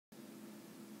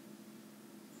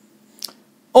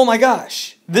Oh my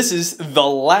gosh, this is the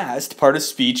last part of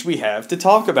speech we have to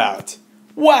talk about.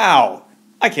 Wow,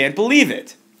 I can't believe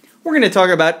it. We're going to talk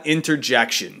about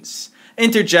interjections.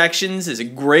 Interjections is a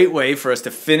great way for us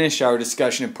to finish our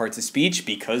discussion of parts of speech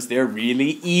because they're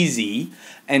really easy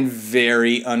and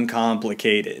very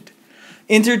uncomplicated.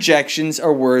 Interjections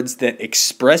are words that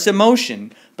express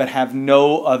emotion but have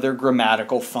no other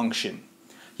grammatical function.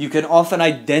 You can often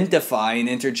identify an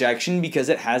interjection because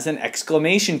it has an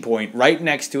exclamation point right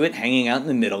next to it hanging out in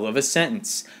the middle of a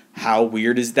sentence. How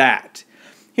weird is that?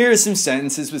 Here are some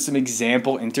sentences with some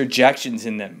example interjections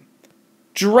in them.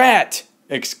 "Drat!"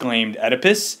 exclaimed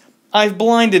Oedipus. "I've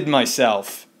blinded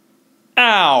myself."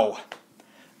 Ow!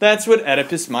 That's what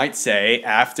Oedipus might say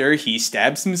after he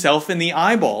stabs himself in the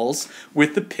eyeballs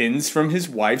with the pins from his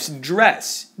wife's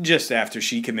dress just after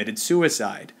she committed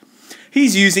suicide.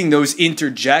 He's using those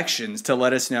interjections to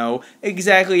let us know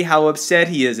exactly how upset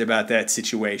he is about that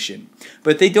situation,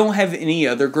 but they don't have any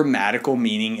other grammatical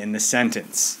meaning in the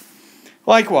sentence.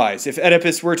 Likewise, if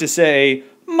Oedipus were to say,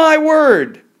 "My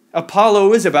word!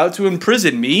 Apollo is about to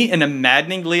imprison me in a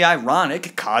maddeningly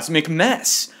ironic cosmic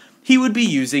mess," he would be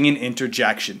using an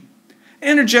interjection.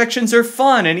 Interjections are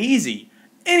fun and easy.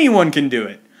 Anyone can do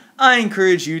it. I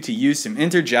encourage you to use some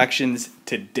interjections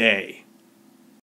today.